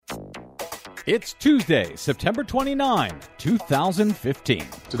It's Tuesday, September 29, 2015.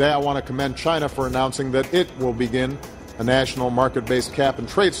 Today I want to commend China for announcing that it will begin a national market-based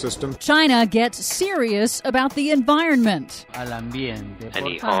cap-and-trade system. China gets serious about the environment.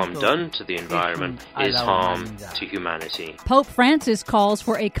 Any harm done to the environment is harm to humanity. Pope Francis calls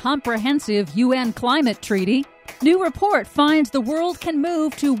for a comprehensive UN climate treaty. New report finds the world can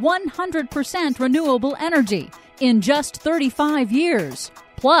move to 100% renewable energy in just 35 years.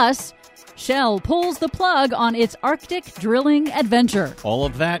 Plus, Shell pulls the plug on its Arctic drilling adventure. All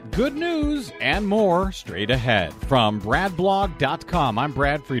of that good news and more straight ahead. From BradBlog.com, I'm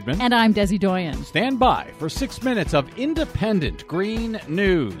Brad Friedman. And I'm Desi Doyen. Stand by for 6 minutes of independent green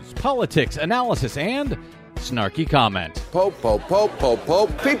news, politics, analysis, and snarky comment. Pope.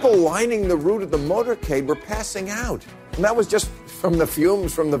 People lining the route of the motorcade were passing out. And that was just from the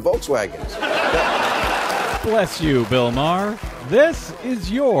fumes from the Volkswagens. Bless you, Bill Maher. This is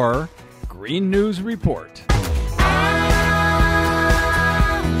your Green News Report.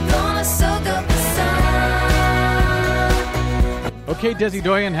 Okay, Desi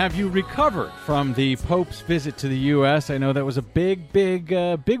Doyen, have you recovered from the Pope's visit to the U.S.? I know that was a big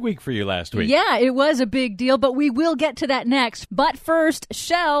week for you last week. Yeah, it was a big deal, but we will get to that next. But first,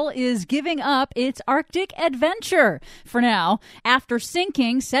 Shell is giving up its Arctic adventure for now. After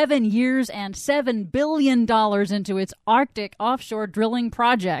sinking 7 years and $7 billion into its Arctic offshore drilling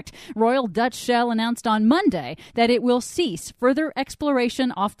project, Royal Dutch Shell announced on Monday that it will cease further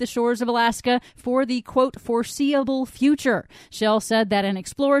exploration off the shores of Alaska for the, quote, foreseeable future. Shell said that an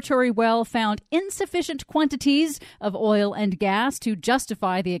exploratory well found insufficient quantities of oil and gas to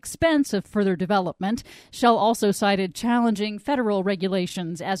justify the expense of further development. Shell also cited challenging federal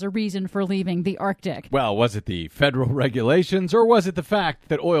regulations as a reason for leaving the Arctic. Well, was it the federal regulations, or was it the fact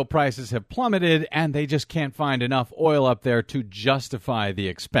that oil prices have plummeted and they just can't find enough oil up there to justify the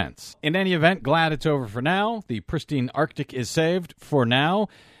expense? In any event, glad it's over for now. The pristine Arctic is saved for now.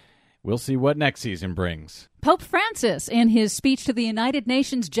 We'll see what next season brings. Pope Francis, in his speech to the United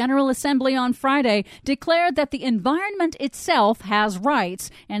Nations General Assembly on Friday, declared that the environment itself has rights,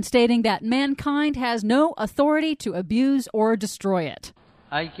 and stating that mankind has no authority to abuse or destroy it.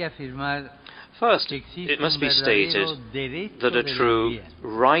 First, it must be stated that a true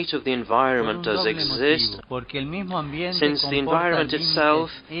right of the environment does exist, since the environment itself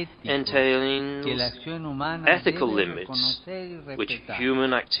entails ethical limits, which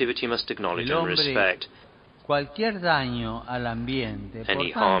human activity must acknowledge and respect.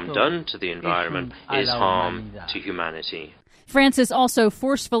 Any harm done to the environment is harm to humanity. Francis also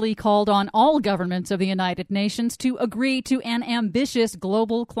forcefully called on all governments of the United Nations to agree to an ambitious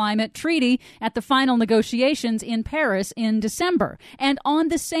global climate treaty at the final negotiations in Paris in December. And on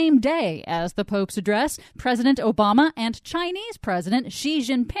the same day as the Pope's address, President Obama and Chinese President Xi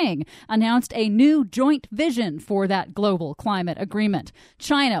Jinping announced a new joint vision for that global climate agreement.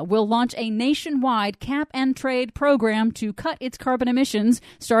 China will launch a nationwide cap-and-trade program to cut its carbon emissions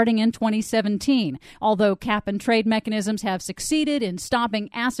starting in 2017. Although cap-and-trade mechanisms have succeeded in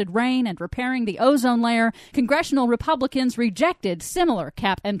stopping acid rain and repairing the ozone layer, congressional Republicans rejected similar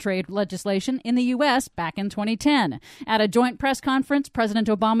cap-and-trade legislation in the U.S. back in 2010. At a joint press conference, President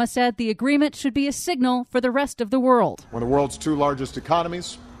Obama said the agreement should be a signal for the rest of the world. When the world's two largest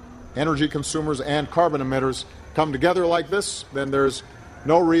economies, energy consumers and carbon emitters, come together like this, then there's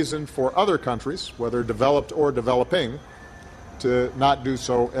no reason for other countries, whether developed or developing, to not do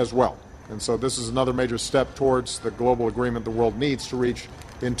so as well. And so this is another major step towards the global agreement the world needs to reach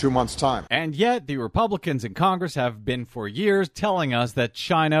in 2 months' time. And yet the Republicans in Congress have been for years telling us that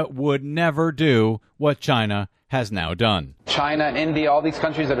China would never do what China has now done. China and India, all these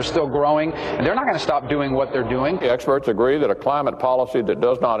countries that are still growing, they're not going to stop doing what they're doing. The experts agree that a climate policy that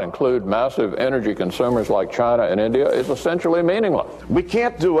does not include massive energy consumers like China and India is essentially meaningless. We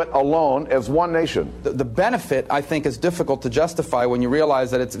can't do it alone as one nation. The benefit, I think, is difficult to justify when you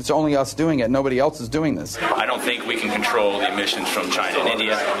realize that it's only us doing it. Nobody else is doing this. I don't think we can control the emissions from China and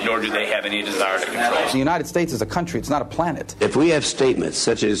India, nor do they have any desire to control. The United States is a country. It's not a planet. If we have statements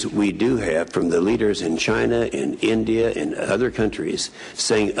such as we do have from the leaders in China, in India, and other countries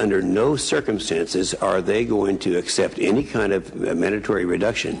saying under no circumstances are they going to accept any kind of mandatory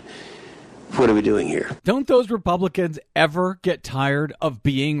reduction, what are we doing here? Don't those Republicans ever get tired of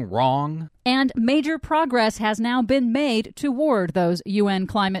being wrong? And major progress has now been made toward those UN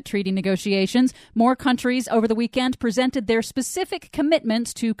climate treaty negotiations. More countries over the weekend presented their specific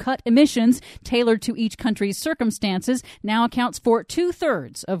commitments to cut emissions tailored to each country's circumstances. Now accounts for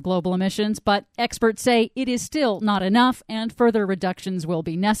 2/3 of global emissions, but experts say it is still not enough and further reductions will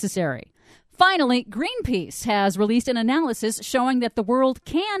be necessary. Finally, Greenpeace has released an analysis showing that the world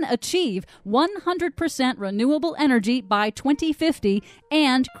can achieve 100% renewable energy by 2050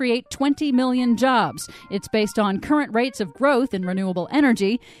 and create 20 million jobs. It's based on current rates of growth in renewable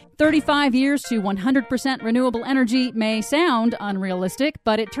energy. 35 years to 100% renewable energy may sound unrealistic,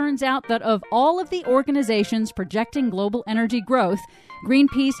 but it turns out that of all of the organizations projecting global energy growth,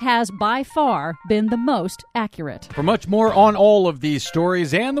 Greenpeace has by far been the most accurate. For much more on all of these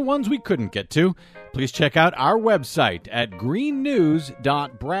stories and the ones we couldn't get to, please check out our website at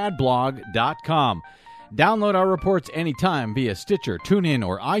greennews.bradblog.com. Download our reports anytime via Stitcher, TuneIn,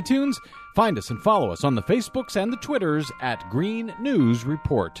 or iTunes. Find us and follow us on the Facebooks and the Twitters at Green News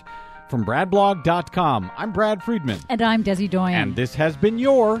Report. From bradblog.com, I'm Brad Friedman. And I'm Desi Doyen. And this has been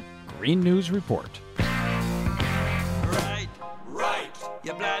your Green News Report. Right,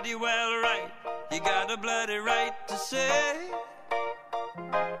 you're bloody well right. You got a bloody right to say.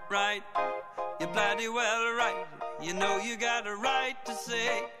 Right, you're bloody well right. You know you got a right to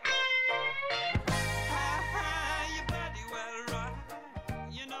say.